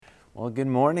Well, good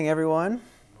morning, everyone.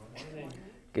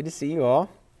 Good to see you all.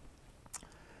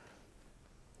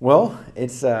 Well,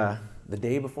 it's the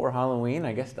day before Halloween.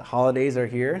 I guess the holidays are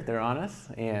here. They're on us.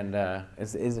 And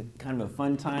it's a kind of a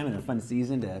fun time and a fun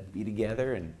season to be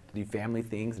together and do family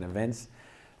things and events.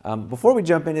 Before we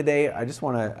jump in today, I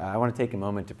want to take a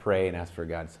moment to pray and ask for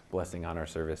God's blessing on our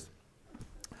service.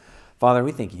 Father,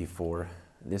 we thank you for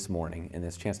this morning and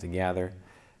this chance to gather.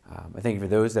 I thank you for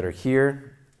those that are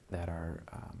here, that are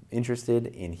interested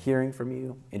in hearing from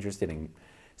you, interested in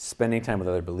spending time with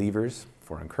other believers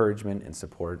for encouragement and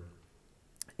support.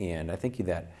 And I thank you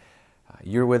that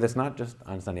you're with us not just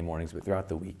on Sunday mornings, but throughout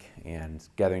the week. And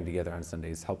gathering together on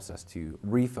Sundays helps us to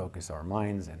refocus our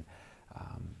minds and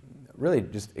really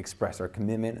just express our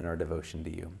commitment and our devotion to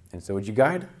you. And so would you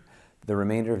guide the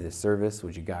remainder of this service?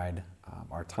 Would you guide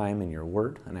our time in your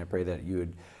word? And I pray that you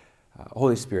would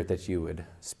Holy Spirit, that you would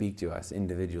speak to us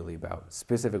individually about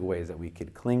specific ways that we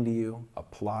could cling to you,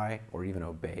 apply, or even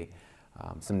obey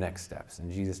some next steps.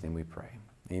 In Jesus' name we pray.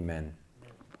 Amen.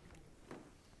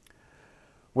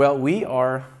 Well, we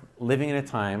are living in a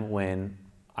time when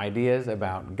ideas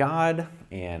about God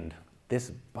and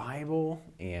this Bible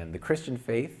and the Christian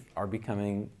faith are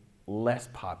becoming less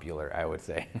popular, I would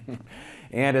say.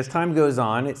 And as time goes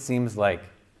on, it seems like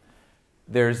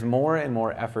there's more and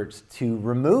more efforts to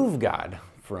remove God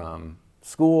from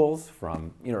schools,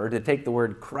 or to take the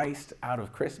word Christ out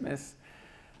of Christmas.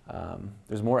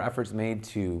 There's more efforts made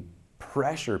to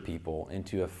pressure people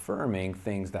into affirming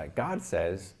things that God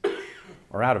says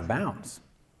are out of bounds.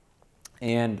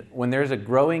 And when there's a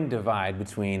growing divide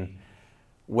between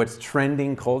what's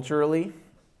trending culturally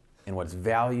and what's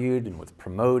valued and what's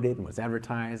promoted and what's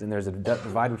advertised, and there's a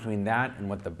divide between that and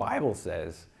what the Bible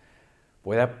says,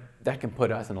 boy, that can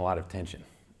put us in a lot of tension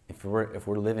if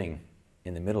we're living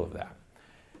in the middle of that.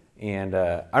 And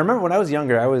I remember when I was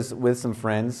younger, I was with some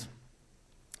friends.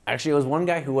 Actually, it was one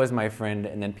guy who was my friend,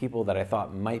 and then people that I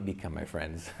thought might become my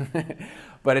friends.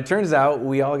 But it turns out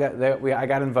I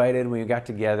got invited. We got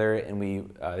together, and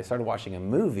they started watching a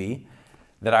movie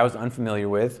that I was unfamiliar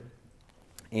with,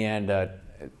 and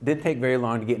it didn't take very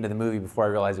long to get into the movie before I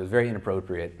realized it was very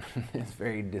inappropriate. It's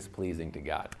very displeasing to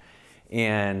God.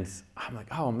 And I'm like,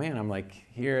 oh man, I'm like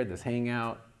here at this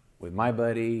hangout with my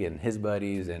buddy and his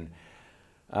buddies, and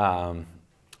I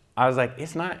was like,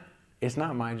 it's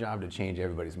not my job to change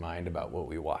everybody's mind about what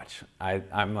we watch.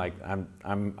 I'm the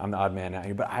odd man out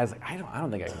here, but I was like, I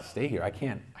don't think I can stay here. I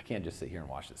can't just sit here and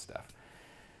watch this stuff.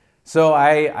 So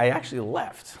I actually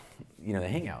left, the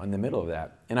hangout in the middle of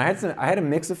that, and I had a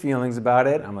mix of feelings about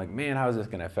it. I'm like, man, how is this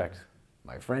going to affect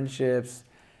my friendships?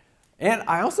 And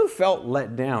I also felt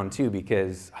let down too,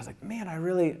 because I was like, man,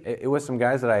 it was some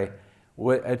guys that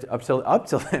up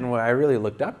till then, what I really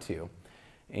looked up to.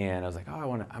 And I was like,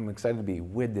 I'm excited to be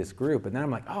with this group. And then I'm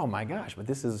like, oh my gosh, but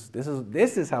this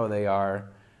is how they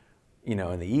are,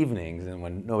 in the evenings and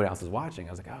when nobody else is watching.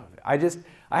 I was like,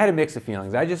 I had a mix of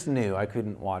feelings. I just knew I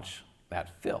couldn't watch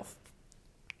that filth.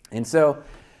 And so,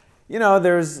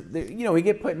 we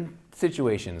get put in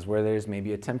situations where there's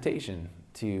maybe a temptation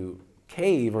to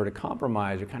cave or to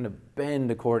compromise or kind of bend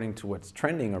according to what's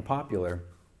trending or popular.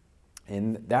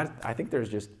 And that, I think there's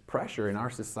just pressure in our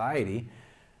society,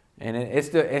 and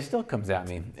it still comes at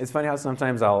me. It's funny how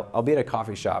sometimes I'll be at a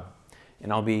coffee shop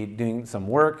and I'll be doing some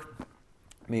work,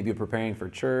 maybe preparing for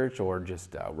church or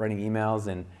just writing emails,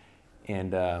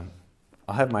 and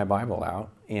I'll have my Bible out.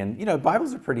 And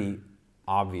Bibles are pretty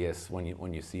obvious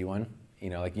when you see one.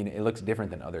 It looks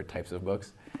different than other types of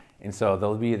books. And so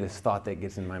there'll be this thought that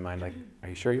gets in my mind, like, are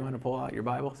you sure you want to pull out your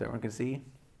Bible so everyone can see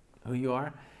who you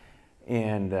are?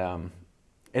 And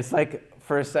it's like,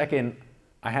 for a second,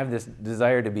 I have this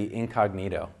desire to be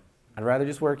incognito. I'd rather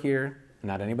just work here,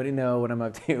 not anybody know what I'm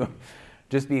up to,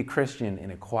 just be a Christian in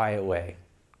a quiet way,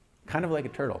 kind of like a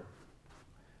turtle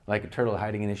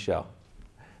hiding in his shell.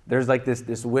 There's like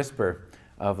this whisper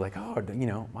of like, why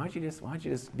don't you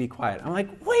just be quiet? I'm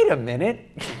like, wait a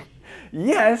minute.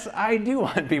 Yes, I do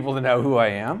want people to know who I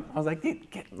am. I was like,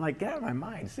 get out of my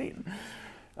mind, Satan.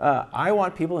 I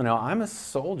want people to know I'm a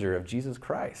soldier of Jesus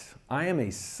Christ. I am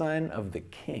a son of the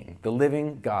King, the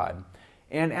living God.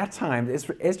 And at times,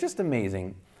 it's just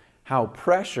amazing how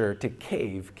pressure to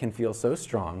cave can feel so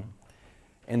strong,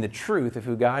 and the truth of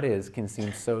who God is can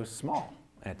seem so small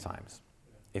at times.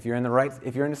 If you're in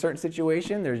a certain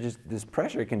situation, there's just this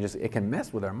pressure. It can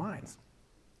mess with our minds.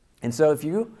 And so if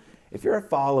you're a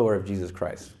follower of Jesus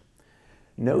Christ,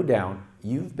 no doubt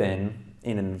you've been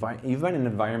in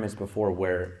environments before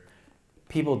where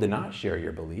people did not share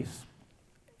your beliefs,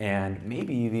 and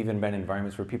maybe you've even been in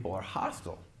environments where people are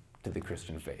hostile to the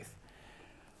Christian faith.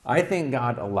 I think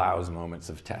God allows moments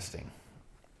of testing.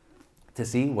 to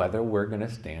see whether we're going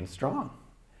to stand strong.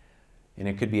 And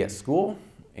it could be at school,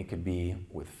 it could be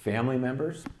with family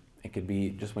members, it could be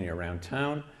just when you're around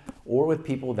town, or with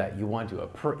people that you want to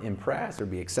impress or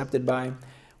be accepted by.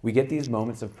 We get these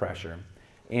moments of pressure.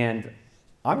 And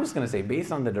I'm just going to say,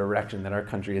 based on the direction that our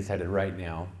country is headed right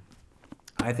now,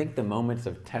 I think the moments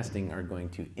of testing are going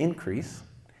to increase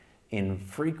in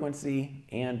frequency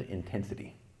and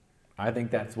intensity. I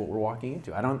think that's what we're walking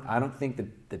into. I don't think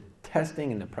that the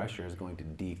testing and the pressure is going to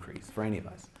decrease for any of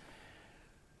us.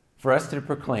 For us to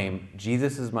proclaim,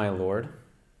 Jesus is my Lord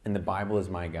and the Bible is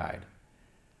my guide,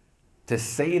 to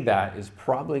say that is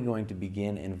probably going to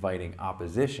begin inviting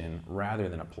opposition rather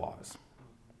than applause.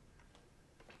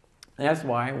 And that's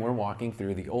why we're walking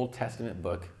through the Old Testament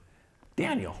book,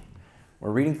 Daniel. We're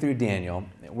reading through Daniel.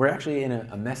 We're actually in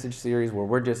a message series where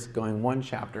we're just going one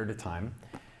chapter at a time.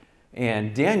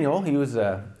 And Daniel, he was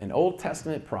an Old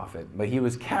Testament prophet, but he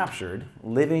was captured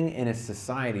living in a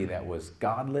society that was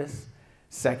godless,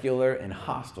 secular, and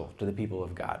hostile to the people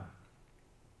of God.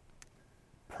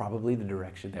 Probably the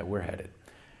direction that we're headed.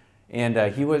 And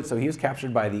he was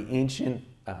captured by the ancient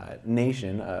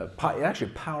nation,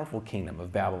 actually powerful kingdom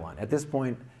of Babylon. At this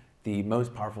point, the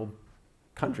most powerful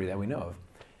country that we know of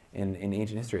in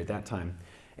ancient history at that time.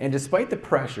 And despite the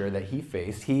pressure that he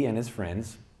faced, he and his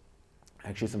friends,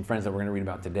 actually some friends that we're going to read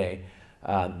about today,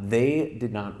 they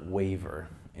did not waver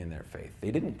in their faith.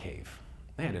 They didn't cave.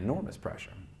 They had enormous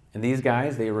pressure. And these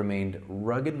guys, they remained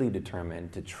ruggedly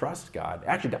determined to trust God,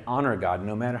 actually to honor God,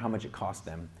 no matter how much it cost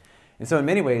them. And so in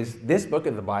many ways, this book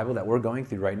of the Bible that we're going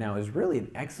through right now is really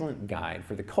an excellent guide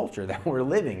for the culture that we're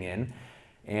living in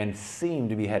and seem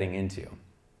to be heading into.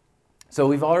 So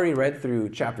we've already read through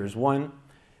chapters 1,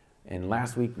 and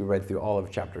last week we read through all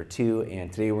of chapter 2,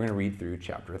 and today we're going to read through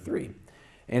chapter 3.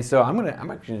 And so I'm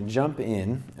actually going to jump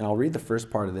in, and I'll read the first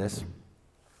part of this.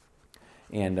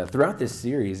 And throughout this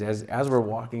series, as we're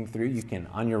walking through, you can,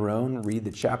 on your own, read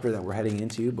the chapter that we're heading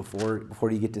into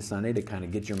before you get to Sunday to kind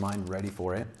of get your mind ready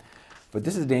for it. But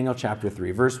this is Daniel chapter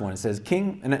 3, verse 1. It says,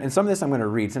 and some of this I'm going to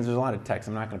read. Since there's a lot of text,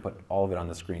 I'm not going to put all of it on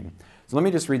the screen. So let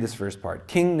me just read this first part.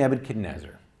 King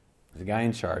Nebuchadnezzar, the guy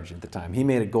in charge at the time, he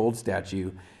made a gold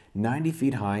statue 90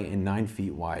 feet high and 9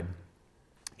 feet wide.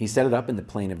 He set it up in the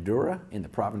plain of Dura in the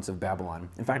province of Babylon.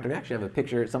 In fact, I actually have a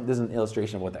picture. This is an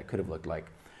illustration of what that could have looked like.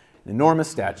 An enormous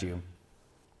statue.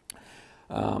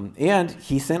 And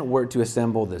he sent word to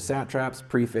assemble the satraps,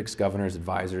 prefects, governors,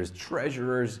 advisors,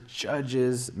 treasurers,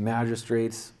 judges,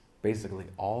 magistrates, basically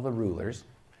all the rulers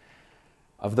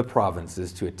of the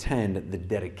provinces to attend the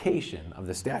dedication of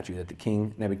the statue that the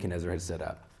king Nebuchadnezzar had set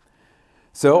up.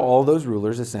 So all those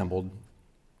rulers assembled,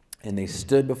 and they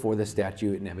stood before the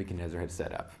statue that Nebuchadnezzar had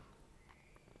set up.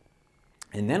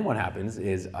 And then what happens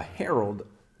is a herald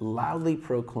loudly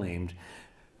proclaimed,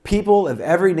 "People of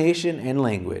every nation and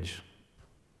language."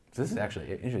 So this is actually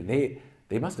interesting.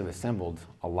 They must have assembled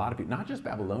a lot of people, not just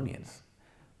Babylonians,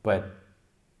 but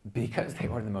because they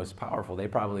were the most powerful, they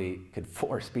probably could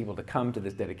force people to come to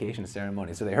this dedication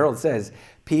ceremony. So the herald says,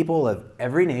 "People of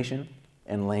every nation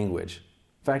and language."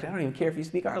 In fact, I don't even care if you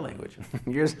speak our language.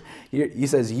 He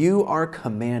says, "You are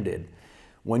commanded,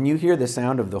 when you hear the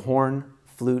sound of the horn,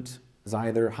 flute,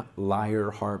 zither, lyre,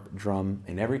 harp, drum,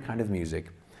 and every kind of music,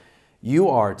 you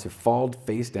are to fall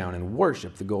face down and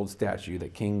worship the gold statue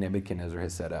that King Nebuchadnezzar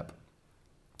has set up.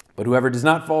 But whoever does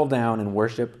not fall down and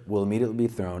worship will immediately be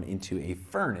thrown into a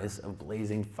furnace of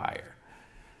blazing fire."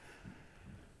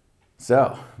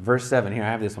 So, verse 7, here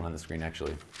I have this one on the screen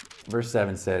actually. Verse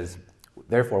 7 says,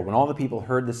 "Therefore, when all the people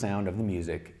heard the sound of the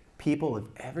music, people of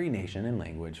every nation and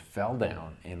language fell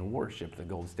down and worshiped the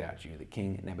gold statue that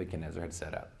King Nebuchadnezzar had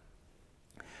set up."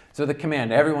 So the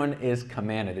command, everyone is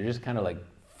commanded. They're just kind of like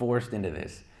forced into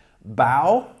this.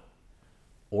 Bow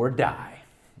or die.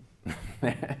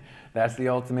 That's the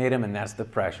ultimatum, and that's the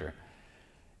pressure.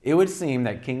 It would seem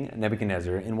that King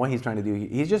Nebuchadnezzar, and what he's trying to do,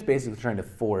 he's just basically trying to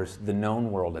force the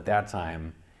known world at that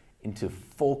time into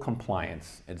full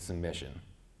compliance and submission.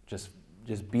 Just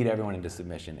beat everyone into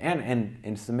submission, and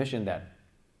in submission that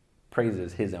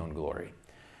praises his own glory.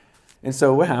 And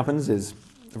so what happens is,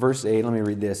 verse 8, let me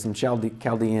read this. "Some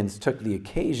Chaldeans took the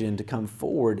occasion to come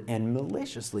forward and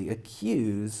maliciously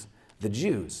accuse the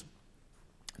Jews.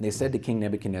 They said to King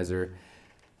Nebuchadnezzar,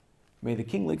 'May the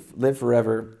king live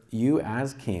forever. You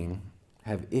as king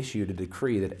have issued a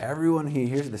decree that everyone who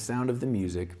hears the sound of the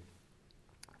music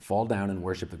fall down and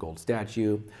worship the gold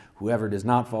statue. Whoever does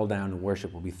not fall down and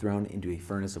worship will be thrown into a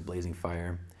furnace of blazing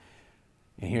fire.'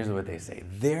 And here's what they say.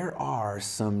 'There are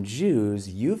some Jews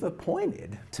you've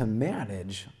appointed to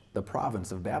manage the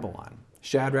province of Babylon,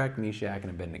 Shadrach, Meshach,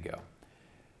 and Abednego.'"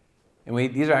 And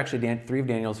these are actually three of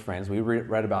Daniel's friends. We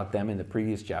read about them in the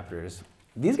previous chapters.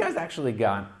 These guys actually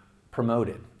got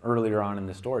promoted earlier on in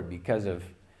the story because of,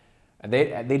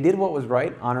 they did what was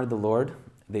right, honored the Lord.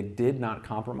 They did not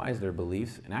compromise their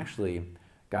beliefs. And actually,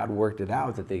 God worked it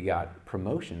out that they got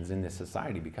promotions in this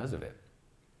society because of it.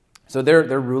 So their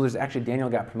rulers, actually Daniel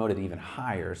got promoted even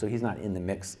higher, so he's not in the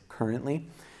mix currently.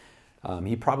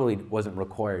 He probably wasn't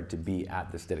required to be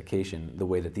at this dedication the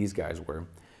way that these guys were.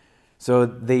 So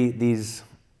these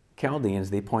Chaldeans,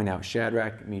 they point out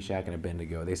Shadrach, Meshach, and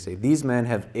Abednego. They say, these men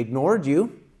have ignored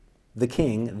you, the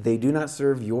king. They do not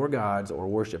serve your gods or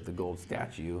worship the gold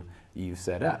statue you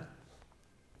set up.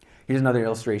 Here's another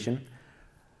illustration.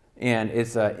 And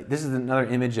this is another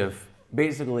image of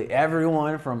basically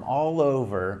everyone from all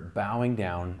over bowing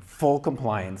down, full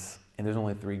compliance, and there's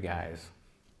only three guys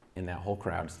in that whole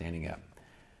crowd standing up.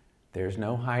 There's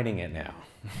no hiding it now.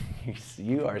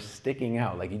 You are sticking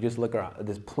out. Like you just look around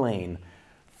this plain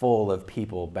full of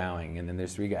people bowing, and then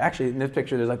there's three guys. Actually, in this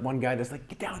picture, there's like one guy that's like,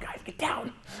 get down, guys, get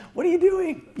down. What are you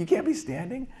doing? You can't be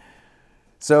standing.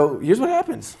 So here's what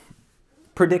happens.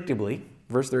 Predictably,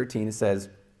 verse 13, it says,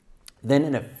 then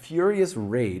in a furious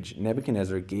rage,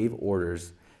 Nebuchadnezzar gave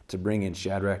orders to bring in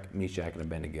Shadrach, Meshach, and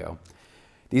Abednego.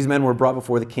 These men were brought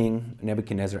before the king.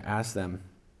 Nebuchadnezzar asked them,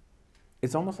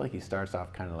 it's almost like he starts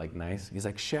off kind of like nice. He's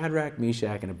like, Shadrach,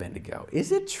 Meshach, and Abednego,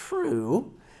 is it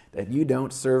true that you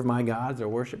don't serve my gods or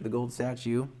worship the gold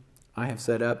statue I have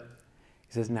set up?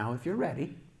 He says, now if you're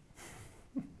ready.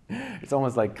 It's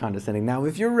almost like condescending. Now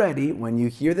if you're ready, when you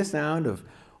hear the sound of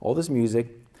all this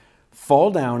music, fall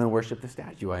down and worship the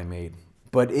statue I made.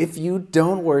 But if you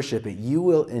don't worship it, you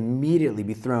will immediately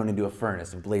be thrown into a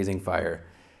furnace of blazing fire.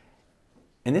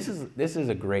 And this is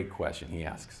a great question he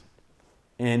asks.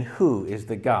 And who is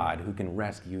the God who can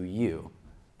rescue you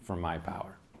from my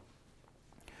power?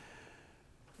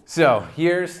 So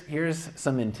here's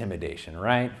some intimidation,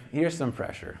 right? Here's some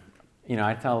pressure. You know,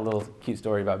 I tell a little cute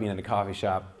story about being in a coffee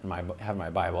shop and having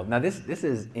my Bible. Now this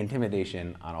is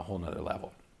intimidation on a whole nother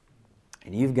level.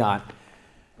 And you've got,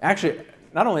 actually,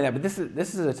 not only that, but this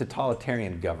is a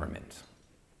totalitarian government.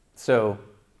 So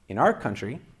in our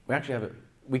country, we actually have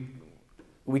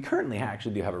we currently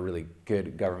actually do have a really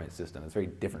good government system. It's very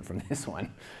different from this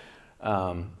one.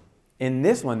 In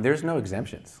this one, there's no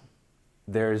exemptions.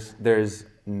 There's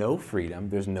no freedom.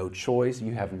 There's no choice.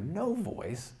 You have no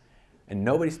voice, and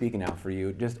nobody's speaking out for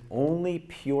you. Just only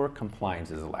pure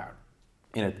compliance is allowed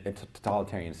in a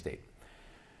totalitarian state.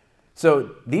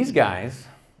 So these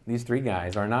three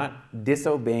guys are not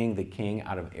disobeying the king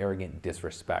out of arrogant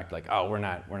disrespect, like, oh, we're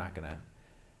not gonna,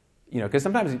 you know, because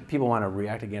sometimes people want to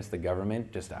react against the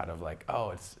government just out of like,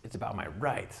 oh, it's about my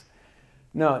rights.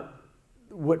 No,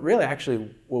 what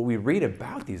we read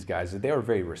about these guys is they were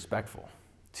very respectful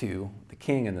to the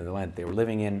king and the land they were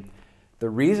living in. The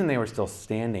reason they were still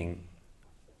standing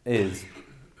is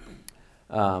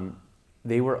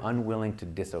they were unwilling to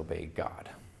disobey God.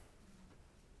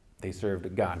 They served a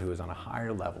God who was on a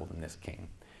higher level than this king.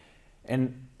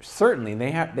 And certainly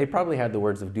they probably had the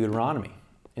words of Deuteronomy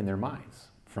in their minds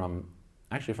from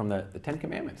the Ten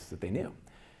Commandments that they knew.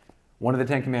 One of the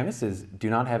Ten Commandments is, do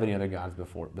not have any other gods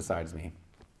besides me.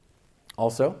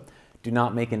 Also, do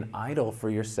not make an idol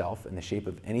for yourself in the shape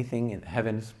of anything in the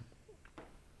heavens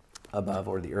above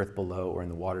or the earth below or in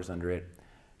the waters under it.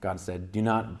 God said, do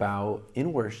not bow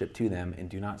in worship to them and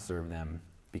do not serve them,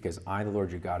 because I, the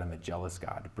Lord your God, am a jealous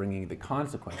God, bringing the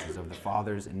consequences of the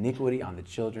father's iniquity on the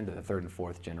children to the third and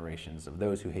fourth generations of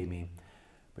those who hate me,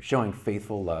 but showing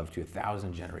faithful love to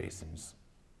 1,000 generations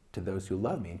to those who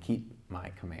love me and keep my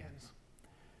commands.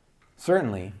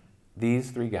 Certainly,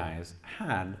 these three guys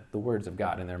had the words of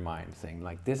God in their mind, saying,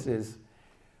 like,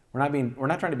 we're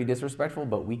not trying to be disrespectful,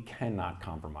 but we cannot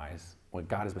compromise when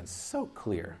God has been so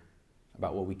clear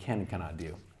about what we can and cannot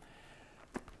do.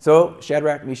 So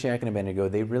Shadrach, Meshach, and Abednego,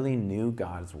 they really knew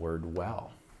God's word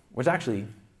well, which actually,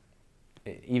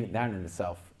 even that in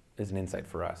itself is an insight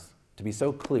for us, to be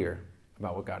so clear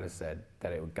about what God has said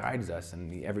that it guides us in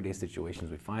the everyday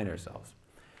situations we find ourselves.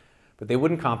 But they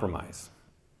wouldn't compromise.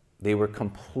 They were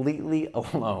completely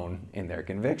alone in their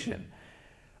conviction.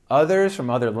 Others from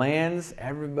other lands,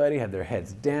 everybody had their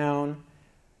heads down.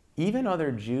 Even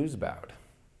other Jews bowed.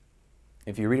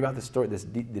 If you read about the story,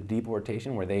 the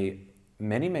deportation where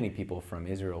many people from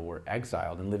Israel were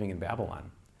exiled and living in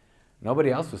Babylon.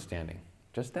 Nobody else was standing,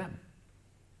 just them.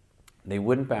 They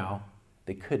wouldn't bow.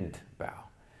 They couldn't bow.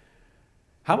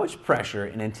 How much pressure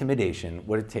and intimidation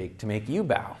would it take to make you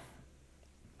bow?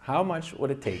 How much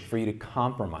would it take for you to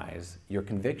compromise your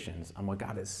convictions on what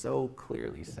God has so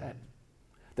clearly said?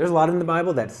 There's a lot in the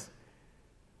Bible that's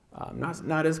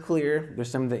Not as clear.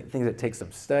 There's some things that take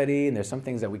some study, and there's some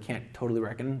things that we can't totally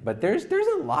reckon. But there's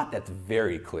a lot that's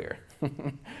very clear.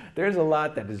 There's a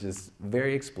lot that is just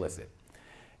very explicit,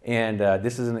 and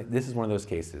this is one of those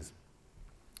cases.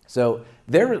 So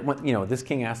this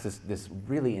king asked this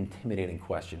really intimidating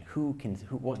question: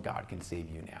 what God can save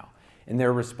you now? And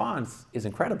their response is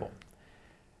incredible.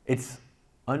 It's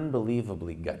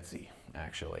unbelievably gutsy,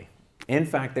 actually. In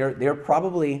fact, they're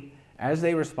probably, as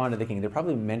they respond to the king, they're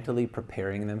probably mentally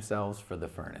preparing themselves for the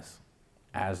furnace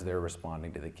as they're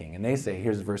responding to the king. And they say,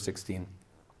 here's verse 16.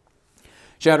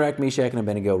 Shadrach, Meshach, and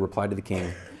Abednego replied to the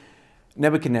king,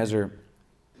 Nebuchadnezzar,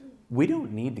 we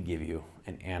don't need to give you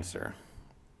an answer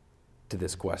to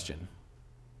this question.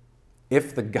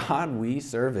 If the God we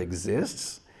serve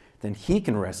exists, then he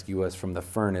can rescue us from the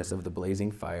furnace of the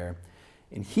blazing fire,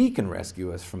 and he can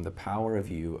rescue us from the power of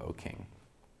you, O king.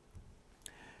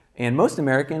 And most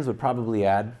Americans would probably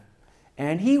add,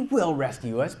 and he will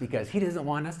rescue us because he doesn't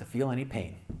want us to feel any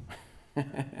pain.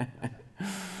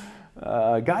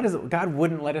 God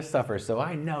wouldn't let us suffer, so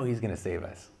I know he's going to save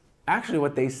us. Actually,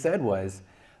 what they said was,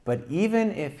 but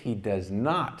even if he does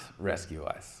not rescue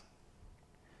us,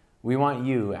 we want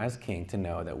you as king to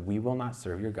know that we will not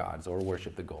serve your gods or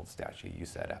worship the gold statue you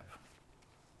set up.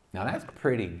 Now that's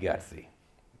pretty gutsy.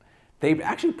 They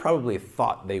actually probably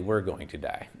thought they were going to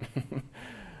die.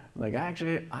 We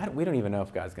don't even know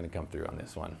if God's going to come through on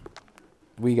this one.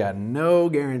 We got no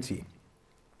guarantee.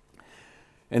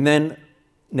 And then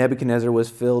Nebuchadnezzar was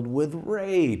filled with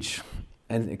rage,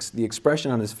 and the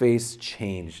expression on his face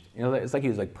changed. It's like he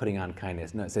was putting on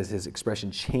kindness. No, it says his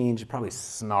expression changed, probably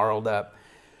snarled up,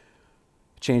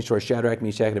 changed towards Shadrach,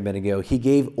 Meshach, and Abednego. He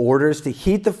gave orders to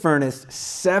heat the furnace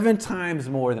 7 times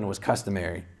more than was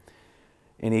customary.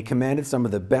 And he commanded some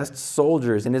of the best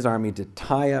soldiers in his army to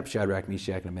tie up Shadrach,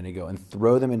 Meshach, and Abednego and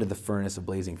throw them into the furnace of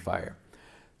blazing fire.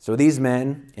 So these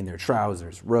men, in their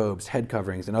trousers, robes, head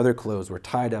coverings, and other clothes, were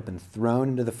tied up and thrown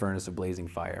into the furnace of blazing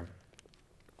fire.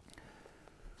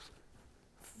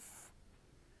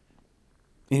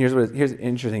 And here's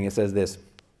interesting. It says this.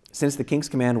 Since the king's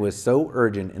command was so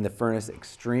urgent and the furnace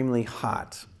extremely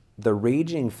hot, the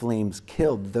raging flames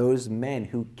killed those men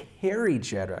who carried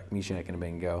Shadrach, Meshach, and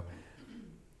Abednego.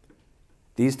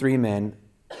 These 3 men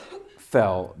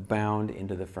fell bound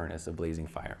into the furnace of blazing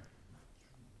fire.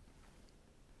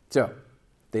 So,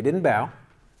 they didn't bow.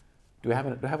 Do I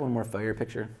have one more fire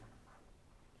picture?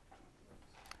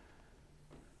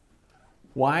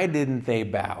 Why didn't they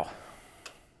bow?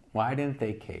 Why didn't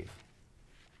they cave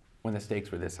when the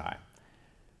stakes were this high?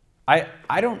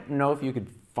 I don't know if you could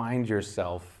find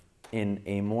yourself in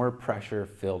a more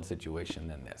pressure-filled situation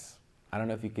than this. I don't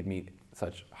know if you could meet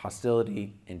such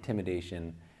hostility,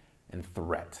 intimidation, and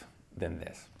threat than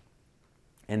this.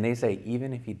 And they say,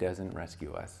 even if he doesn't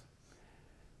rescue us,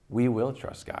 we will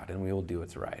trust God and we will do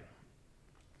what's right.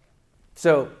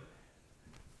 So,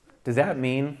 does that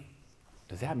mean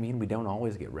we don't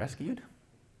always get rescued?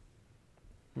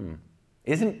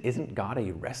 Isn't God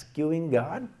a rescuing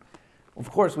God? Of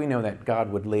course, we know that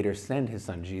God would later send his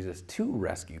son Jesus to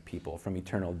rescue people from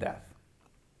eternal death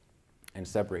and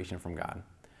separation from God.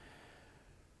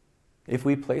 If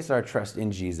we place our trust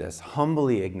in Jesus,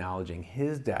 humbly acknowledging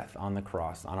his death on the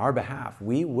cross on our behalf,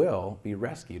 we will be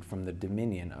rescued from the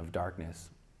dominion of darkness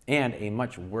and a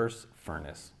much worse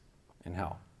furnace in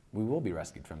hell. We will be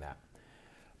rescued from that.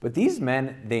 But these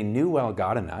men, they knew well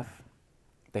God enough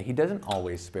that he doesn't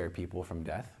always spare people from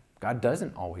death. God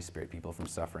doesn't always spare people from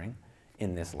suffering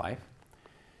in this life.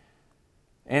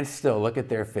 And still, look at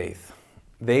their faith.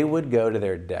 They would go to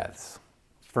their deaths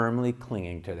firmly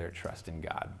clinging to their trust in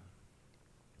God.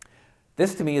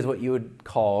 This, to me, is what you would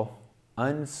call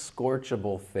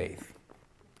unscorchable faith.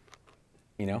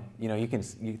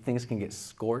 Things can get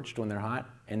scorched when they're hot,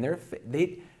 and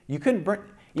you couldn't burn.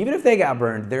 Even if they got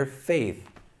burned, their faith,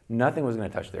 nothing was going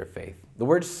to touch their faith. The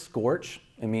word scorch,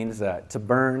 it means to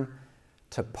burn,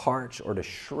 to parch, or to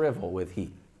shrivel with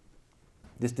heat.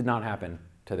 This did not happen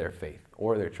to their faith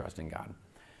or their trust in God.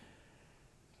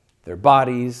 Their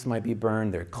bodies might be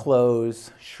burned, their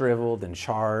clothes shriveled and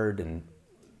charred and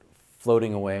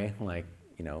floating away like,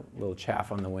 little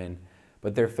chaff on the wind.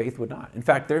 But their faith would not. In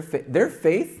fact, their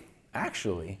faith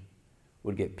actually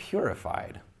would get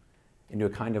purified into a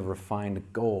kind of refined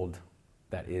gold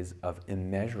that is of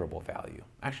immeasurable value.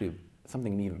 Actually,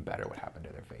 something even better would happen to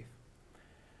their faith.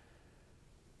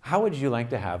 How would you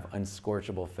like to have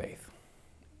unscorchable faith?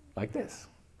 Like this.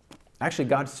 Actually,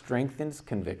 God strengthens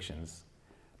convictions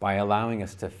by allowing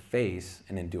us to face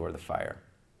and endure the fire.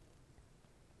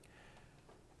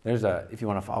 If you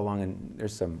want to follow along, and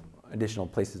there's some additional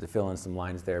places to fill in some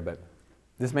lines there, but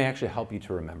This may actually help you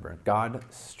to remember. God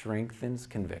strengthens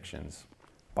convictions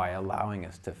by allowing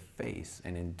us to face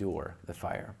and endure the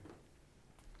fire.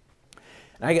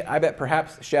 And I bet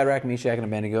perhaps Shadrach, Meshach, and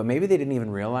Abednego, maybe they didn't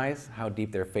even realize how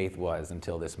deep their faith was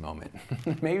until this moment.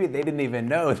 Maybe they didn't even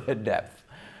know the depth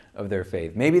of their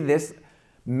faith. Maybe this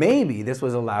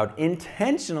was allowed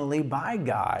intentionally by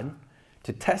God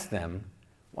to test them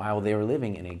while they were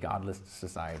living in a godless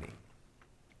society.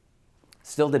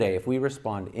 Still today, if we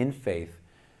respond in faith,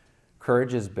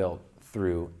 courage is built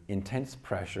through intense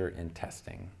pressure and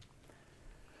testing.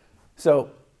 So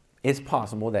it's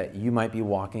possible that you might be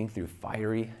walking through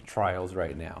fiery trials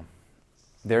right now.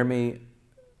 Maybe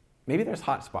there's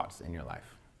hot spots in your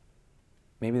life.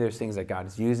 Maybe there's things that God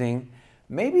is using.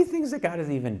 Maybe things that God has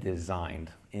even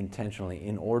designed intentionally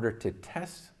in order to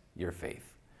test your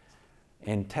faith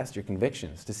and test your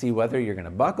convictions to see whether you're going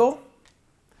to buckle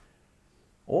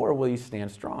or will you stand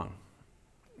strong.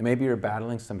 Maybe you're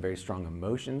battling some very strong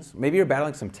emotions. Maybe you're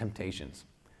battling some temptations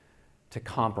to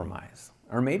compromise.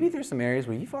 Or maybe there's some areas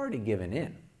where you've already given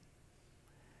in.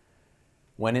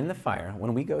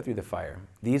 When we go through the fire,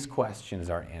 these questions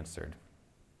are answered.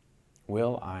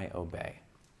 Will I obey?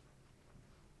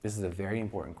 This is a very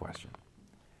important question.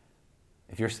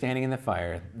 If you're standing in the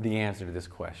fire, the answer to this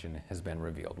question has been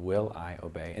revealed. Will I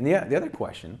obey? And the other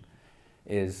question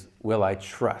is, will I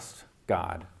trust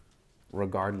God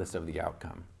regardless of the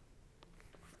outcome?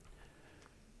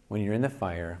 When you're in the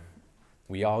fire,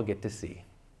 we all get to see.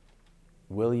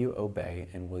 Will you obey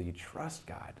and will you trust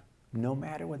God no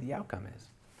matter what the outcome is?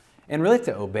 And really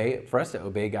for us to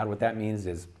obey God, what that means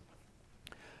is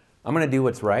I'm going to do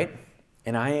what's right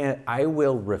and I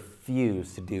will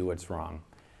refuse to do what's wrong.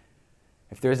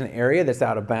 If there's an area that's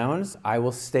out of bounds, I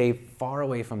will stay far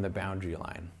away from the boundary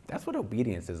line. That's what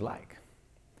obedience is like.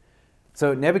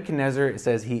 So Nebuchadnezzar, it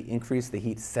says he increased the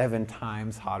heat 7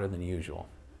 times hotter than usual.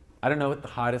 I don't know what the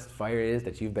hottest fire is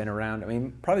that you've been around. I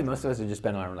mean, probably most of us have just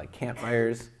been around like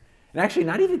campfires. And actually,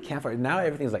 not even campfires. Now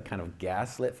everything's like kind of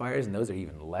gas-lit fires, and those are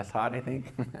even less hot, I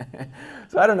think.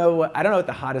 So I don't know what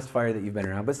the hottest fire that you've been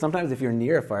around. But sometimes if you're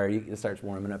near a fire, it starts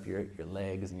warming up your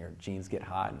legs and your jeans get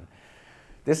hot. And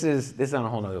this is on a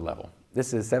whole nother level.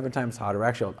 This is 7 times hotter.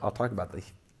 Actually, I'll talk about the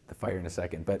fire in a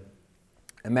second. But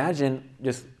imagine,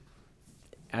 just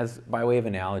as by way of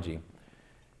analogy,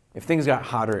 if things got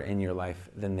hotter in your life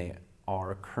than they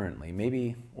are currently,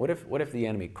 maybe what if the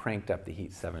enemy cranked up the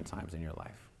heat 7 times in your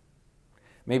life?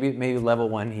 Maybe level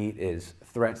 1 heat is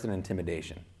threats and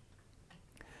intimidation.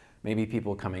 Maybe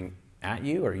people coming at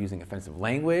you or using offensive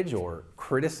language or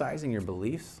criticizing your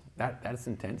beliefs. That's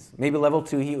intense. Maybe level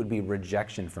 2 heat would be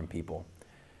rejection from people.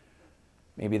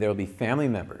 Maybe there will be family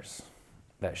members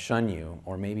that shun you,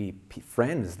 or maybe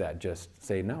friends that just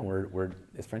say, no,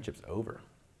 this friendship's over.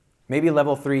 Maybe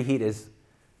level 3 heat is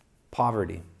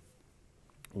poverty.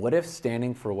 What if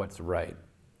standing for what's right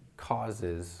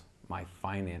causes my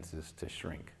finances to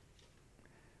shrink?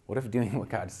 What if doing what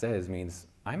God says means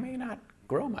I may not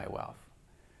grow my wealth?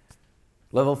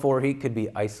 Level 4 heat could be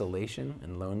isolation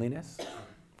and loneliness,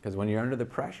 because when you're under the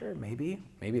pressure, maybe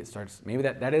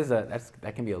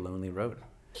that can be a lonely road.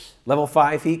 Level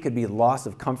 5 heat could be loss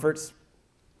of comforts.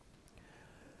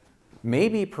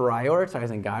 Maybe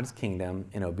prioritizing God's kingdom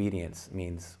in obedience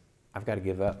means I've got to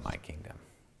give up my kingdom.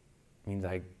 It means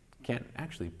I can't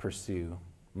actually pursue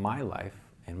my life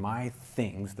and my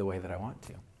things the way that I want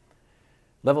to.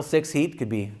 Level 6 heat could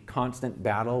be constant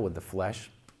battle with the flesh,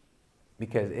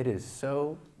 because it is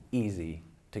so easy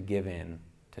to give in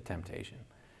to temptation.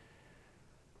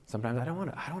 Sometimes I don't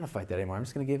want to fight that anymore. I'm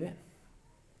just going to give in.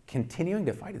 Continuing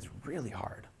to fight is really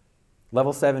hard.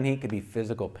 Level 7 heat could be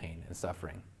physical pain and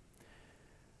suffering.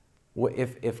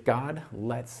 If God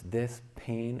lets this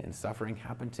pain and suffering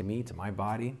happen to me, to my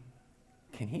body,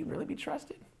 can he really be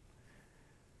trusted?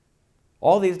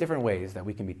 All these different ways that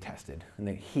we can be tested and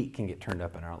the heat can get turned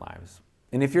up in our lives.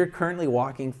 And if you're currently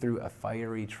walking through a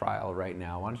fiery trial right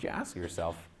now, why don't you ask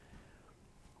yourself,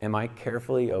 am I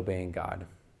carefully obeying God?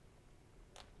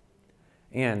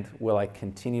 And will I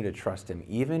continue to trust him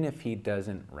even if he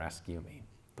doesn't rescue me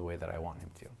the way that I want him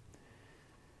to?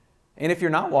 And if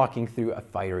you're not walking through a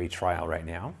fiery trial right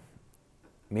now,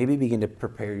 maybe begin to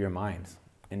prepare your minds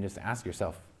and just ask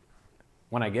yourself,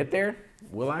 when I get there,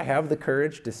 will I have the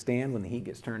courage to stand when the heat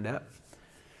gets turned up?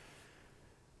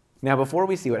 Now, before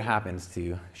we see what happens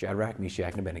to Shadrach,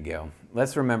 Meshach, and Abednego,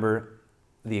 let's remember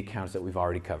the accounts that we've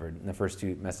already covered in the first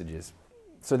 2 messages.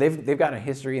 So they've got a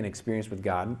history and experience with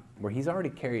God where he's already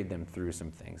carried them through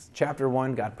some things. Chapter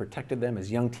 1, God protected them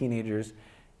as young teenagers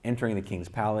entering the king's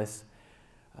palace.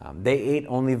 They ate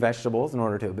only vegetables in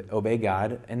order to obey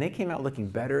God, and they came out looking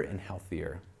better and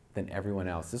healthier than everyone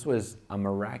else. This was a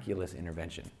miraculous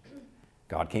intervention.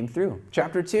 God came through.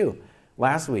 Chapter 2,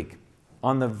 last week,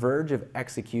 on the verge of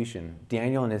execution,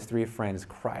 Daniel and his 3 friends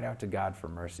cried out to God for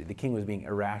mercy. The king was being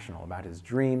irrational about his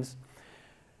dreams.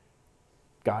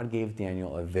 God gave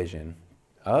Daniel a vision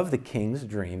of the king's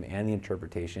dream and the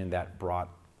interpretation that brought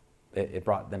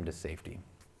them to safety.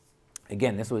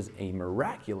 Again, this was a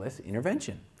miraculous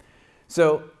intervention.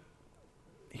 So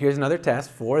here's another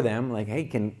test for them. Like, hey,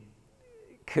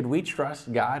 could we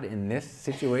trust God in this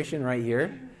situation right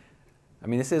here? I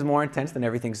mean, this is more intense than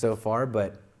everything so far,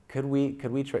 but could we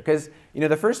try? Because,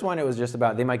 the first one, it was just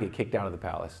about they might get kicked out of the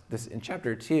palace. In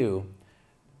chapter 2,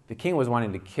 the king was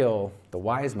wanting to kill the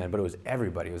wise men, but it was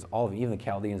everybody. It was all of even the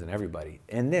Chaldeans and everybody.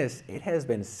 And this, it has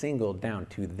been singled down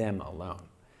to them alone.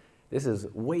 This is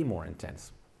way more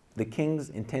intense. The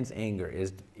king's intense anger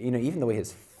is, even the way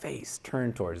his face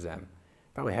turned towards them,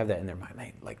 probably have that in their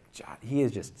mind. Like, he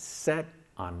is just set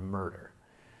on murder.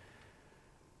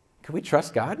 Could we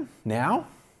trust God now?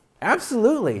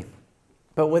 Absolutely.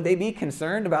 But would they be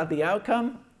concerned about the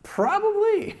outcome?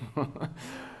 Probably.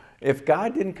 If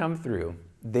God didn't come through,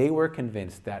 they were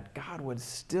convinced that God would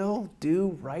still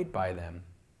do right by them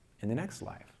in the next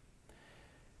life.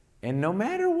 And no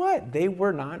matter what, they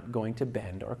were not going to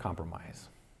bend or compromise.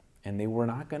 And they were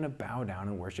not going to bow down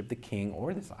and worship the king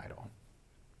or this idol.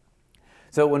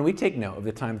 So when we take note of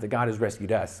the times that God has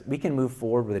rescued us, we can move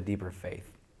forward with a deeper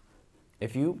faith.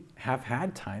 If you have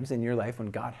had times in your life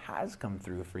when God has come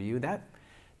through for you,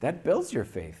 that builds your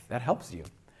faith. That helps you.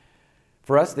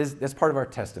 For us, that's part of our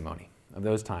testimony of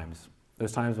those times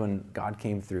when God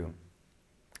came through.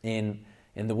 In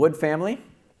the Wood family,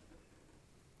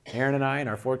 Aaron and I and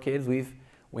our 4 kids,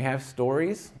 we have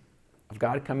stories of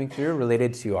God coming through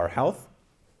related to our health,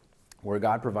 where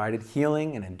God provided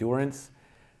healing and endurance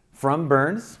from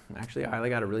burns. Actually, I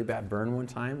got a really bad burn one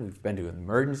time. We've been to an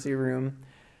emergency room.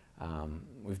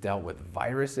 We've dealt with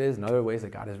viruses and other ways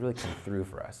that God has really come through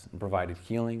for us and provided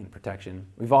healing and protection.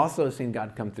 We've also seen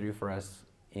God come through for us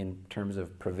in terms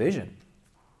of provision.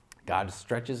 God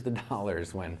stretches the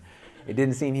dollars when it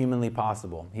didn't seem humanly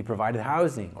possible. He provided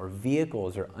housing or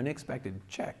vehicles or unexpected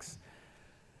checks,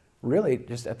 really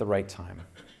just at the right time.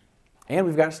 And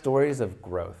we've got stories of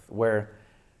growth where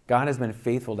God has been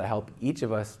faithful to help each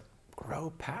of us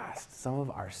grow past some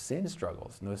of our sin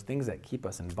struggles and those things that keep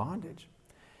us in bondage.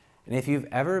 And if you've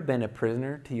ever been a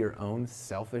prisoner to your own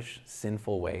selfish,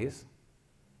 sinful ways,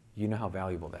 you know how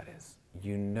valuable that is.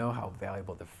 You know how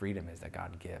valuable the freedom is that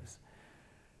God gives,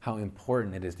 how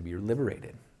important it is to be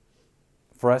liberated,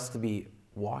 for us to be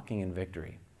walking in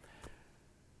victory.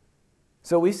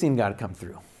 So we've seen God come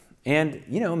through. And,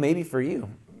 maybe for you,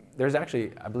 there's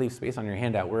actually, I believe, space on your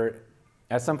handout where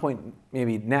at some point,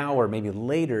 maybe now or maybe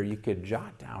later, you could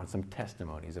jot down some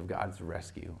testimonies of God's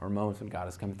rescue or moments when God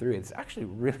has come through. It's actually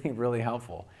really, really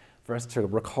helpful for us to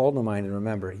recall to mind and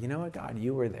remember, you know what, God,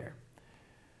 you were there.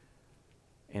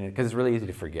 And because it's really easy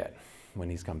to forget when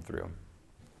he's come through.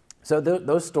 So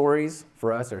those stories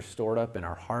for us are stored up in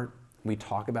our heart. We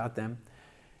talk about them.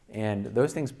 And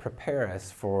those things prepare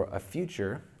us for a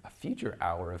future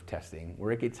hour of testing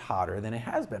where it gets hotter than it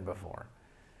has been before.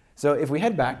 So if we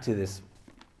head back to this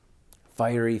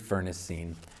fiery furnace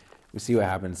scene, we see what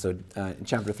happens. So in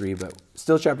chapter 3, but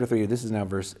still chapter 3, this is now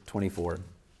verse 24.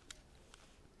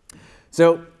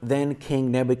 So then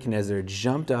King Nebuchadnezzar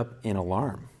jumped up in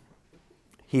alarm.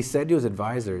 He said to his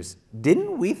advisors,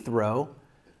 "Didn't we throw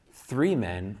 3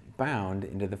 men bound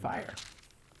into the fire?"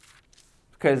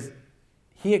 Because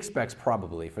he expects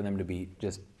probably for them to be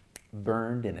just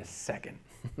burned in a second.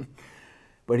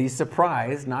 But he's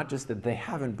surprised, not just that they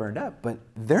haven't burned up, but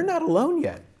they're not alone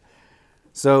yet.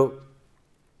 So,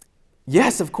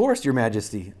 "Yes, of course, Your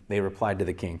Majesty," they replied to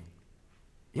the king.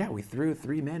 "Yeah, we threw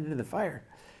 3 men into the fire."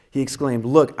 He exclaimed,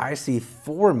 "Look, I see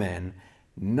 4 men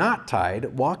not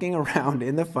tied, walking around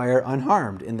in the fire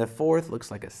unharmed, and the 4th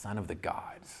looks like a son of the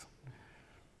gods."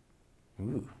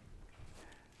 Ooh,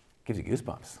 gives you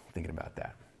goosebumps thinking about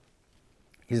that.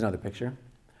 Here's another picture.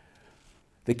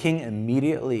 The king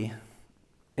immediately,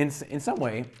 in some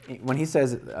way, when he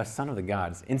says a son of the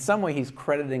gods, in some way he's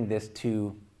crediting this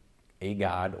to a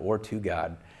god or to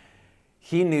God.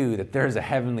 He knew that there's a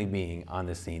heavenly being on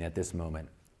the scene at this moment.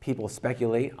 People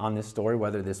speculate on this story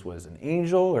whether this was an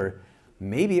angel or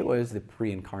maybe it was the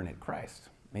pre-incarnate Christ.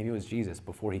 Maybe it was Jesus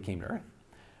before he came to earth.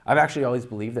 I've actually always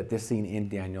believed that this scene in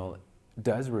Daniel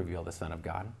does reveal the Son of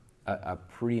God, a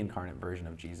pre-incarnate version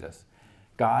of Jesus.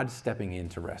 God stepping in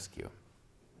to rescue.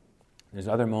 There's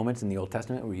other moments in the Old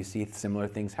Testament where you see similar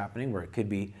things happening, where it could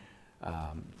be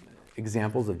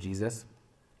examples of Jesus.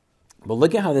 But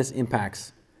look at how this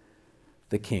impacts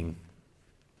the king.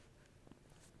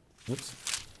 Oops.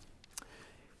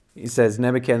 He says,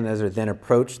 Nebuchadnezzar then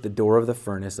approached the door of the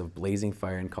furnace of blazing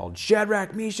fire and called,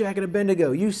 Shadrach, Meshach, and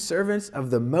Abednego, you servants of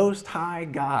the Most High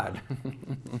God,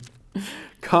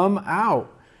 come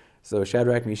out. So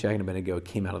Shadrach, Meshach, and Abednego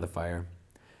came out of the fire.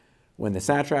 When the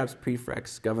satraps,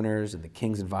 prefects, governors, and the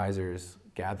king's advisors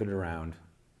gathered around,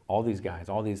 all these guys,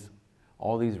 all these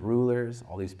rulers,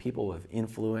 all these people of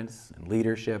influence and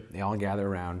leadership, they all gathered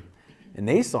around, and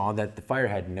they saw that the fire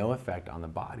had no effect on the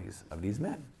bodies of these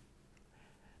men.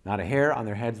 Not a hair on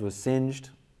their heads was singed,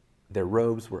 their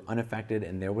robes were unaffected,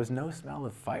 and there was no smell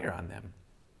of fire on them.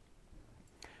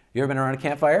 You ever been around a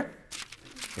campfire?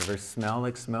 You ever smell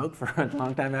like smoke for a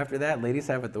long time after that? Ladies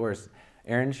have it the worst.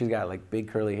 Erin, she's got like big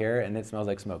curly hair, and it smells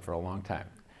like smoke for a long time,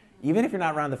 even if you're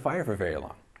not around the fire for very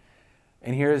long.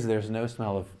 And there's not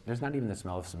even the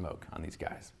smell of smoke on these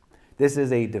guys. This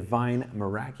is a divine,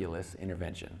 miraculous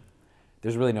intervention.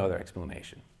 There's really no other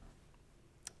explanation.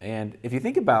 And if you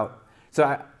think about,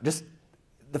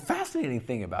 the fascinating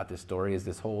thing about this story is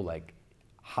this whole like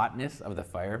hotness of the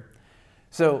fire.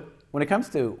 So when it comes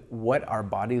to what our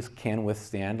bodies can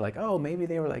withstand, like, oh, maybe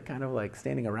they were like kind of like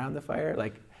standing around the fire.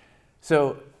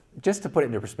 So just to put it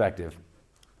into perspective,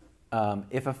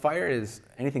 if a fire is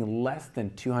anything less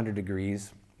than 200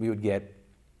 degrees, we would get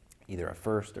either a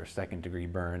first or second degree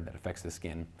burn that affects the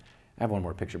skin. I have one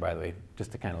more picture, by the way,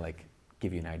 just to kind of like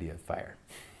give you an idea of fire.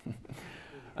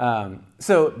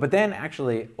 But then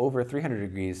actually over 300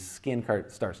 degrees, skin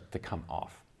starts to come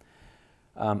off.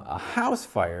 A house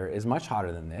fire is much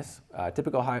hotter than this.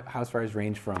 Typical house fires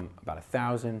range from about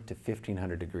 1,000 to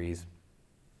 1,500 degrees.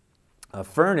 A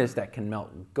furnace that can melt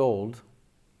gold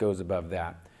goes above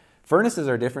that. Furnaces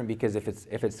are different because if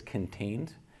it's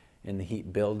contained and the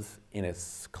heat builds in a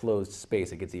closed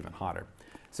space, it gets even hotter.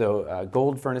 So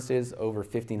gold furnaces over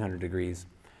 1,500 degrees.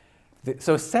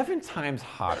 So 7 times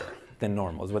hotter than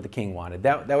normal is what the king wanted.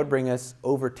 That would bring us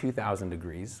over 2,000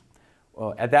 degrees.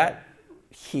 Well, at that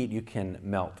heat, you can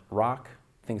melt rock,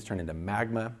 things turn into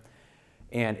magma,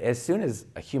 and as soon as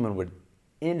a human would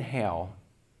inhale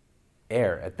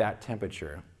air at that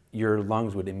temperature, your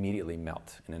lungs would immediately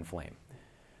melt and inflame.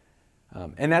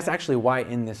 And that's actually why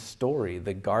in this story,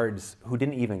 the guards who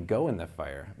didn't even go in the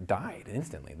fire died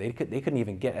instantly. They couldn't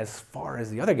even get as far as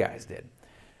the other guys did.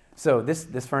 So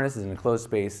this furnace is an enclosed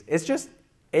space.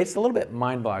 It's a little bit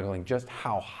mind-boggling just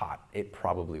how hot it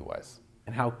probably was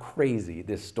and how crazy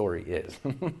this story is.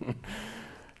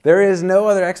 There is no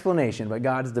other explanation but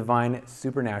God's divine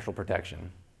supernatural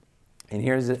protection. And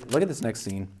look at this next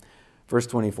scene. Verse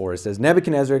 24, it says,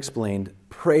 Nebuchadnezzar explained,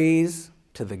 praise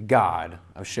to the God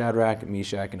of Shadrach,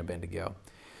 Meshach, and Abednego.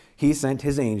 He sent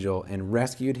his angel and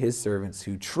rescued his servants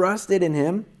who trusted in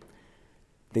him.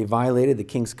 They violated the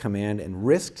king's command and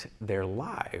risked their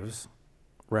lives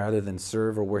rather than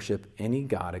serve or worship any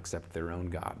god except their own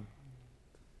God.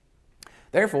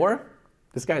 Therefore,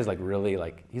 this guy is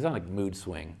he's on mood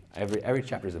swing. Every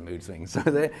chapter is a mood swing.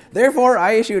 So therefore,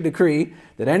 I issue a decree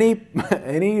that any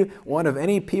one of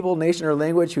any people, nation, or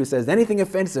language who says anything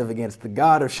offensive against the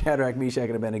God of Shadrach, Meshach,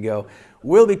 and Abednego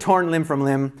will be torn limb from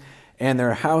limb, and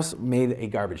their house made a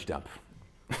garbage dump.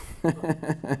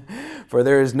 For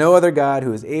there is no other God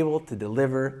who is able to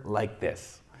deliver like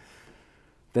this.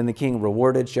 Then the king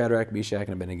rewarded Shadrach, Meshach,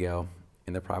 and Abednego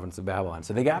in the province of Babylon.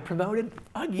 So they got promoted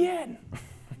again.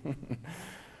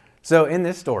 So in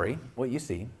this story, what you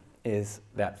see is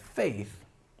that faith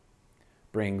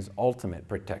brings ultimate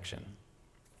protection.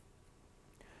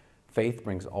 Faith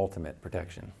brings ultimate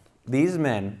protection. These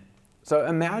men, so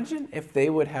imagine if they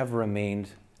would have remained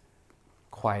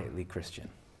quietly Christian.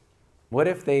 What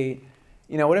if they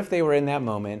were in that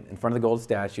moment in front of the gold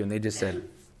statue and they just said,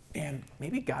 man,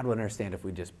 maybe God would understand if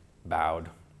we just bowed.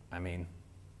 I mean,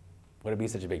 would it be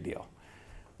such a big deal?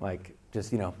 Like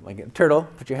a turtle,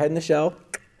 put your head in the shell,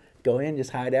 go in, just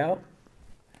hide out.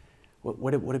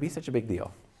 Would it be such a big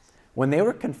deal? When they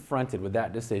were confronted with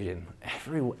that decision,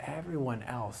 everyone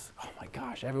else, oh my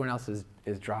gosh, everyone else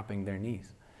is dropping their knees.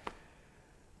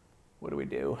 What do we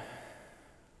do?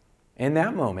 In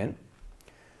that moment,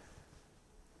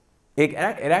 it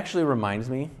actually reminds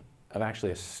me of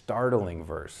a startling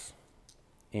verse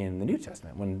in the New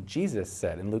Testament. When Jesus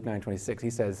said in Luke 9:26, he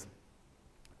says,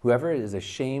 whoever is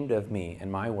ashamed of me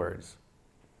and my words,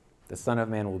 the Son of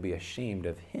Man will be ashamed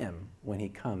of him when he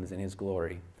comes in his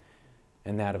glory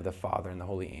and that of the Father and the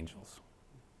holy angels.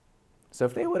 So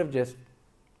if they would have just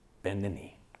bent the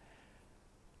knee,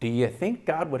 do you think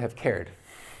God would have cared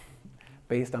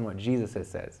based on what Jesus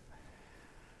says?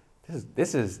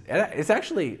 It's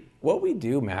actually, what we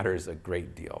do matters a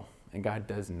great deal, and God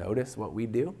does notice what we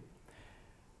do.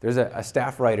 There's a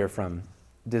staff writer from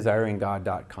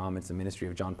desiringgod.com. It's a ministry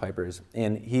of John Piper's.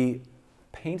 And he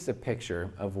paints a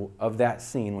picture of that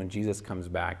scene when Jesus comes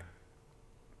back.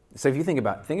 So if you think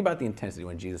about the intensity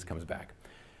when Jesus comes back.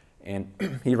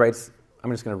 And he writes,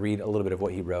 I'm just going to read a little bit of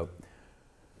what he wrote.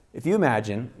 If you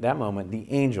imagine that moment,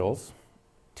 the angels,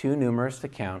 too numerous to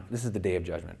count, this is the day of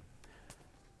judgment.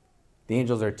 The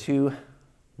angels are too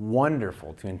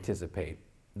wonderful to anticipate.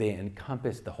 They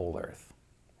encompass the whole earth.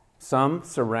 Some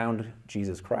surround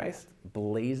Jesus Christ,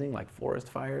 blazing like forest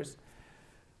fires.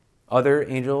 Other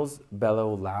angels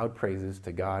bellow loud praises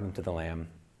to God and to the Lamb.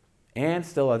 And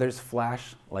still others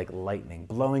flash like lightning,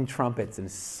 blowing trumpets and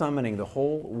summoning the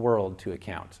whole world to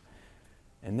account.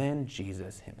 And then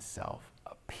Jesus himself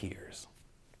appears.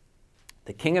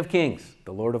 The King of Kings,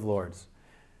 the Lord of Lords,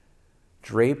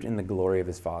 draped in the glory of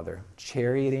his Father,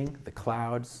 charioting the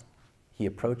clouds, he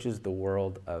approaches the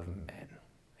world of men,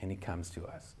 and he comes to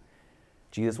us.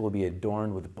 Jesus will be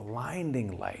adorned with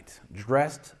blinding light,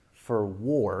 dressed for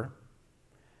war,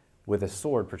 with a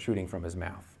sword protruding from his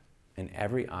mouth, and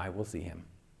every eye will see him.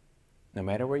 No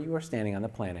matter where you are standing on the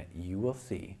planet, you will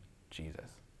see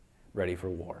Jesus, ready for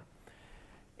war.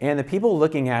 And the people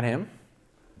looking at him,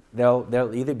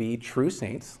 they'll either be true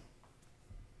saints,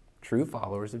 true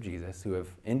followers of Jesus who have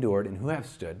endured and who have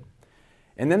stood,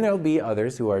 and then there'll be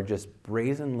others who are just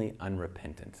brazenly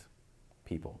unrepentant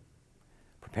people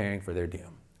preparing for their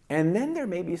doom. And then there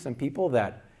may be some people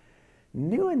that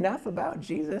knew enough about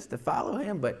Jesus to follow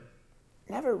him, but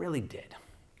never really did.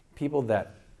 People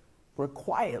that were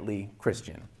quietly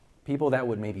Christian, people that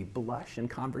would maybe blush in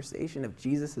conversation if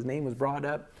Jesus' name was brought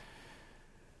up,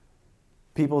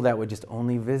 people that would just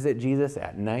only visit Jesus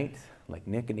at night, like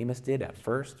Nicodemus did at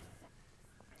first,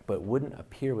 but wouldn't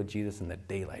appear with Jesus in the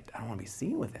daylight. I don't want to be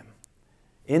seen with him.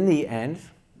 In the end,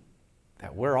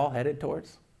 that we're all headed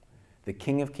towards, the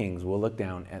King of Kings will look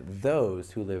down at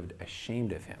those who lived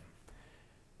ashamed of him,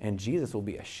 and Jesus will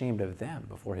be ashamed of them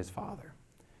before his Father.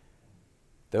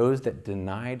 Those that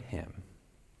denied him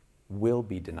will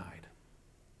be denied.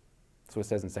 That's what it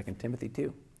says in 2 Timothy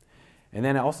 2. And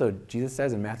then also, Jesus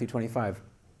says in Matthew 25,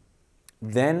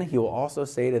 then he will also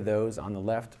say to those on the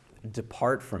left,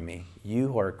 depart from me, you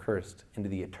who are cursed, into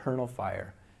the eternal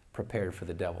fire prepared for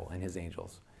the devil and his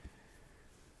angels.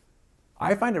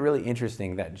 I find it really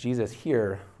interesting that Jesus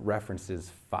here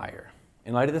references fire.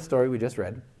 In light of the story we just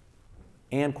read,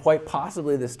 and quite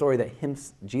possibly the story that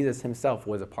Jesus himself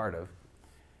was a part of,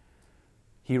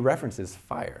 he references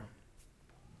fire.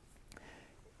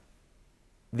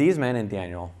 These men in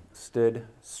Daniel stood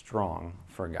strong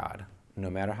for God. No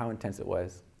matter how intense it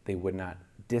was, they would not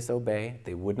disobey,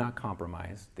 they would not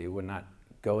compromise, they would not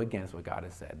go against what God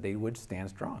has said. They would stand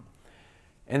strong.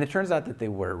 And it turns out that they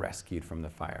were rescued from the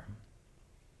fire.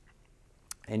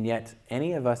 And yet,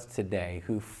 any of us today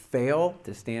who fail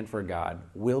to stand for God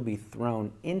will be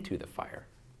thrown into the fire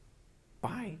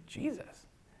by Jesus.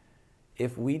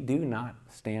 If we do not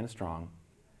stand strong,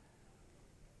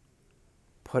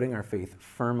 putting our faith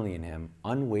firmly in him,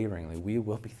 unwaveringly, we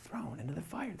will be thrown into the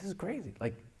fire. This is crazy.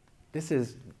 This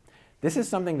is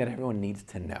something that everyone needs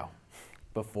to know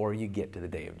before you get to the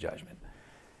day of judgment.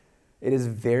 It is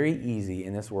very easy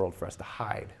in this world for us to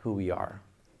hide who we are.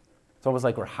 It's almost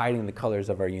like we're hiding the colors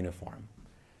of our uniform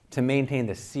to maintain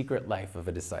the secret life of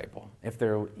a disciple, if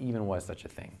there even was such a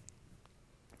thing.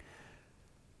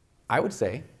 I would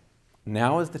say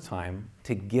now is the time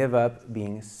to give up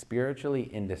being spiritually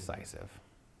indecisive,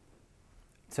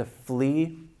 to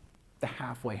flee the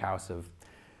halfway house of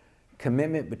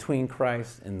commitment between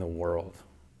Christ and the world.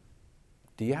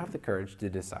 Do you have the courage to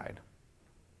decide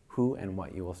who and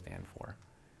what you will stand for?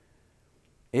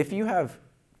 If you have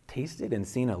tasted and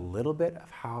seen a little bit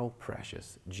of how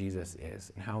precious Jesus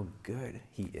is and how good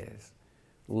he is,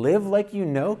 live like you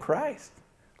know Christ.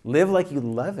 Live like you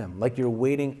love him, like you're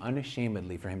waiting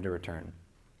unashamedly for him to return.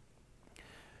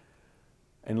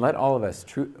 And let all of us,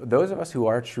 those of us who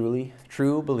are truly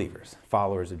true believers,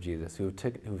 followers of Jesus, who've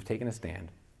taken a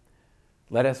stand,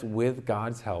 let us, with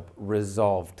God's help,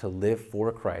 resolve to live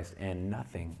for Christ and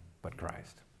nothing but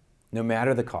Christ, no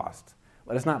matter the cost.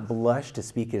 Let us not blush to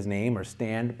speak his name or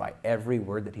stand by every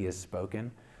word that he has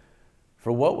spoken.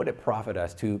 For what would it profit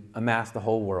us to amass the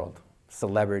whole world?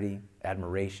 Celebrity,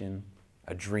 admiration,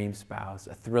 a dream spouse,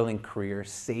 a thrilling career,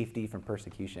 safety from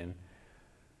persecution.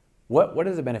 What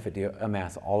is the benefit to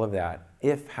amass all of that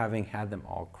if, having had them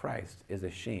all, Christ is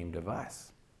ashamed of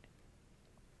us?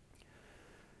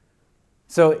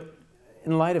 So,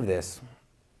 in light of this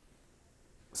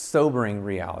sobering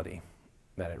reality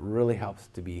that it really helps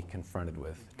to be confronted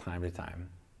with time to time,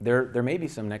 there may be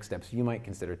some next steps you might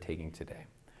consider taking today.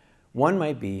 One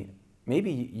might be,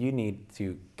 maybe you need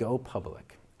to go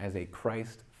public as a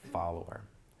Christ follower.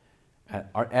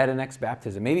 At a next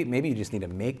baptism, maybe you just need to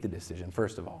make the decision,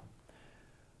 first of all.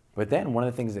 But then one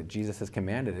of the things that Jesus has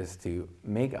commanded is to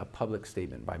make a public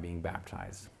statement by being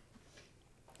baptized.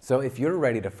 So if you're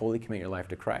ready to fully commit your life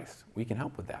to Christ, we can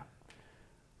help with that.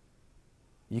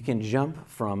 You can jump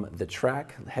from the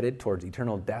track headed towards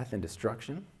eternal death and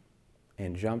destruction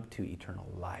and jump to eternal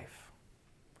life.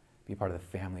 Be part of the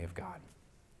family of God.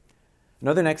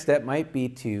 Another next step might be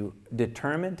to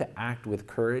determine to act with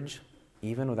courage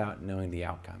even without knowing the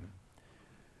outcome.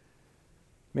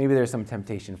 Maybe there's some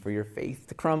temptation for your faith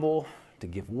to crumble, to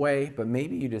give way, but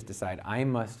maybe you just decide, I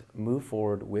must move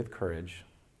forward with courage,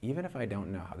 even if I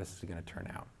don't know how this is going to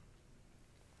turn out.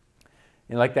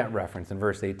 And like that reference in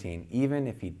verse 18, even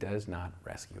if he does not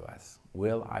rescue us,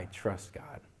 will I trust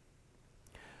God?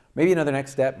 Maybe another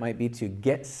next step might be to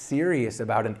get serious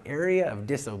about an area of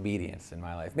disobedience in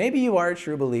my life. Maybe you are a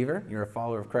true believer, you're a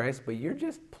follower of Christ, but you're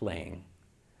just playing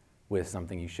with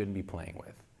something you shouldn't be playing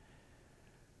with.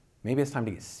 Maybe it's time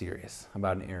to get serious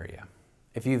about an area.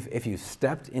 If you've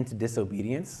stepped into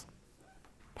disobedience,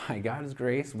 by God's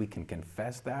grace, we can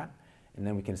confess that, and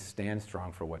then we can stand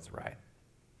strong for what's right.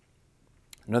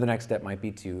 Another next step might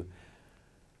be to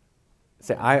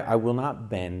say, I will not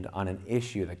bend on an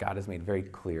issue that God has made very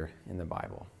clear in the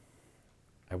Bible.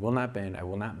 I will not bend, I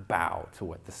will not bow to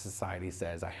what the society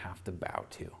says I have to bow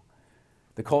to.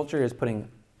 The culture is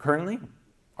currently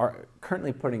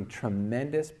putting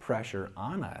tremendous pressure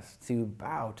on us to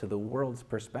bow to the world's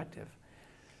perspective.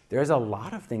 There's a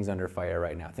lot of things under fire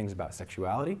right now. Things about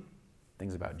sexuality,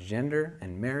 things about gender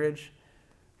and marriage,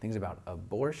 things about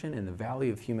abortion and the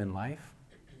value of human life,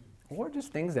 or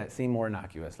just things that seem more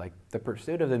innocuous, like the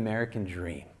pursuit of the American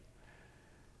dream,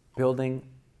 building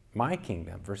my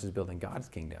kingdom versus building God's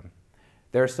kingdom.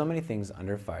 There are so many things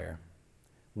under fire.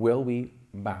 Will we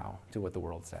bow to what the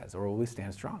world says, or will we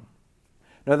stand strong?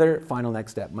 Another final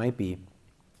next step might be,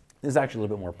 this is actually a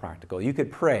little bit more practical. You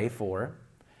could pray for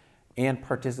and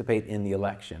participate in the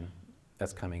election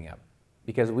that's coming up,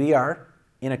 because we are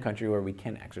in a country where we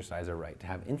can exercise our right to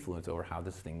have influence over how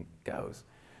this thing goes.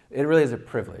 It really is a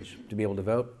privilege to be able to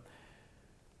vote,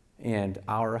 and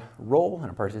our role and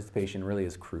our participation really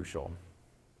is crucial.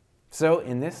 So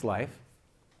in this life,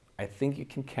 I think you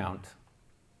can count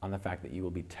on the fact that you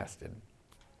will be tested.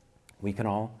 We can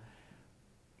all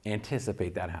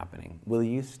anticipate that happening. Will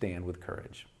you stand with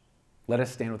courage? Let us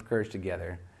stand with courage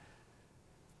together,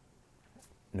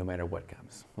 no matter what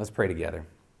comes. Let's pray together.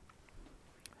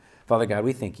 Father God,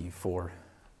 we thank you for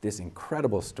this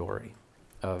incredible story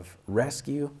of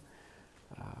rescue.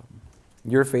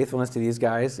 Your faithfulness to these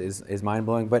guys is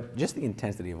mind-blowing, but just the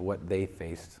intensity of what they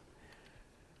faced.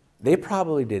 They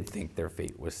probably did think their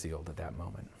fate was sealed at that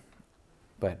moment,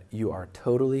 but you are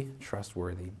totally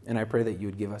trustworthy, and I pray that you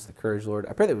would give us the courage, Lord.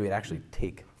 I pray that we would actually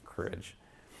take courage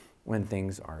when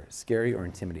things are scary or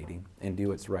intimidating and do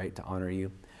what's right to honor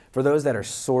you. For those that are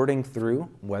sorting through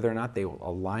whether or not they will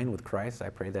align with Christ, I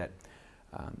pray that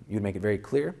you would make it very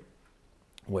clear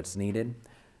what's needed.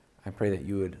 I pray that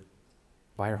you would,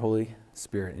 by your Holy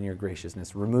Spirit and your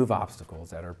graciousness, remove obstacles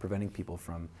that are preventing people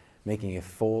from making a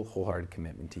full, wholehearted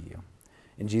commitment to you.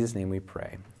 In Jesus' name we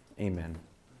pray. Amen.